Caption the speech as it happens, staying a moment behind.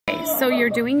So you're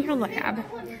doing your lab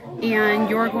and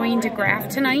you're going to graph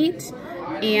tonight,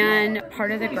 and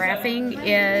part of the graphing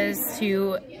is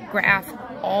to graph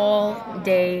all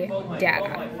day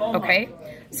data, okay?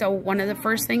 So one of the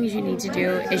first things you need to do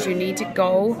is you need to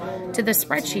go to the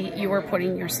spreadsheet you were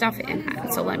putting your stuff in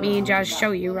on. So let me just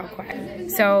show you real quick.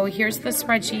 So here's the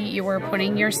spreadsheet you were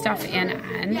putting your stuff in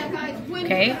on,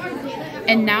 okay?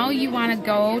 And now you want to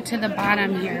go to the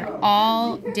bottom here,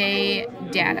 all day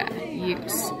data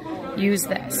use. Use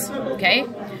this, okay?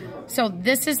 So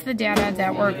this is the data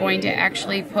that we're going to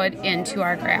actually put into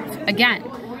our graph. Again,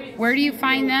 where do you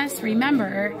find this?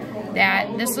 Remember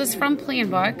that this was from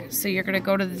Planbook, so you're going to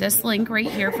go to this link right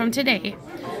here from today,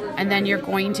 and then you're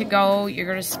going to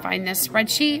find this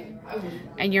spreadsheet,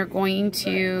 and you're going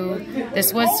to,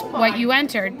 this was what you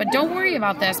entered, but don't worry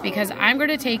about this because I'm going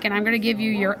to take and I'm going to give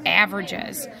you your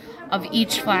averages of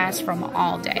each class from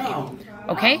all day.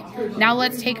 Okay, now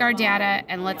let's take our data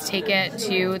and let's take it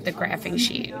to the graphing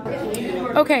sheet.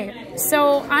 Okay,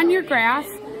 so on your graph,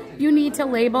 you need to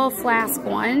label Flask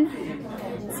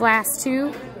 1, Flask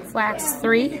 2, Flask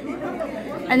 3,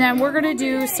 and then we're going to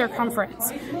do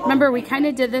circumference. Remember, we kind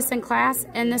of did this in class,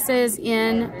 and this is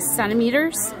in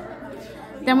centimeters.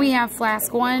 Then we have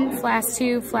Flask 1, Flask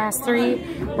 2, Flask 3.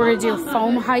 We're going to do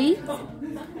foam height.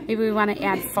 Maybe we want to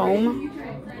add foam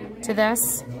to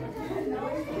this.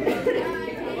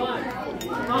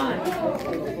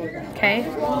 Okay.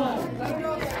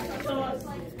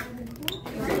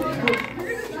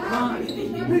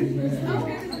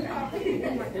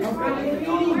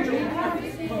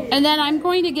 And then I'm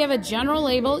going to give a general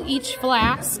label each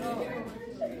flask,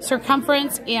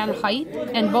 circumference and height,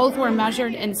 and both were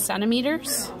measured in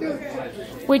centimeters,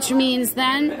 which means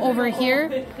then over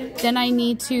here, then I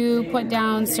need to put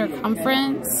down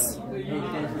circumference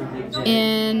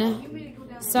in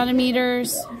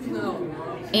centimeters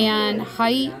and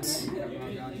height.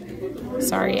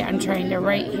 Sorry, I'm trying to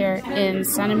write here in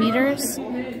centimeters.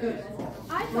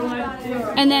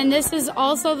 And then this is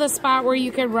also the spot where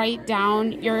you could write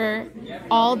down your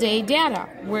all-day data.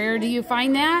 Where do you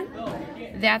find that?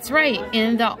 That's right,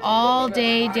 in the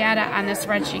all-day data on the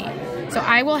spreadsheet. So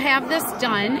I will have this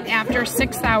done after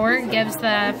 6th hour gives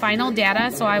the final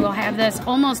data. So I will have this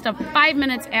almost 5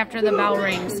 minutes after the bell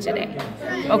rings today.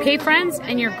 Okay, friends?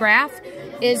 And your graph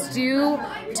is due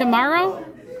tomorrow.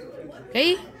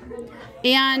 Okay?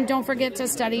 And don't forget to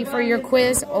study for your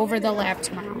quiz over the lab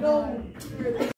tomorrow.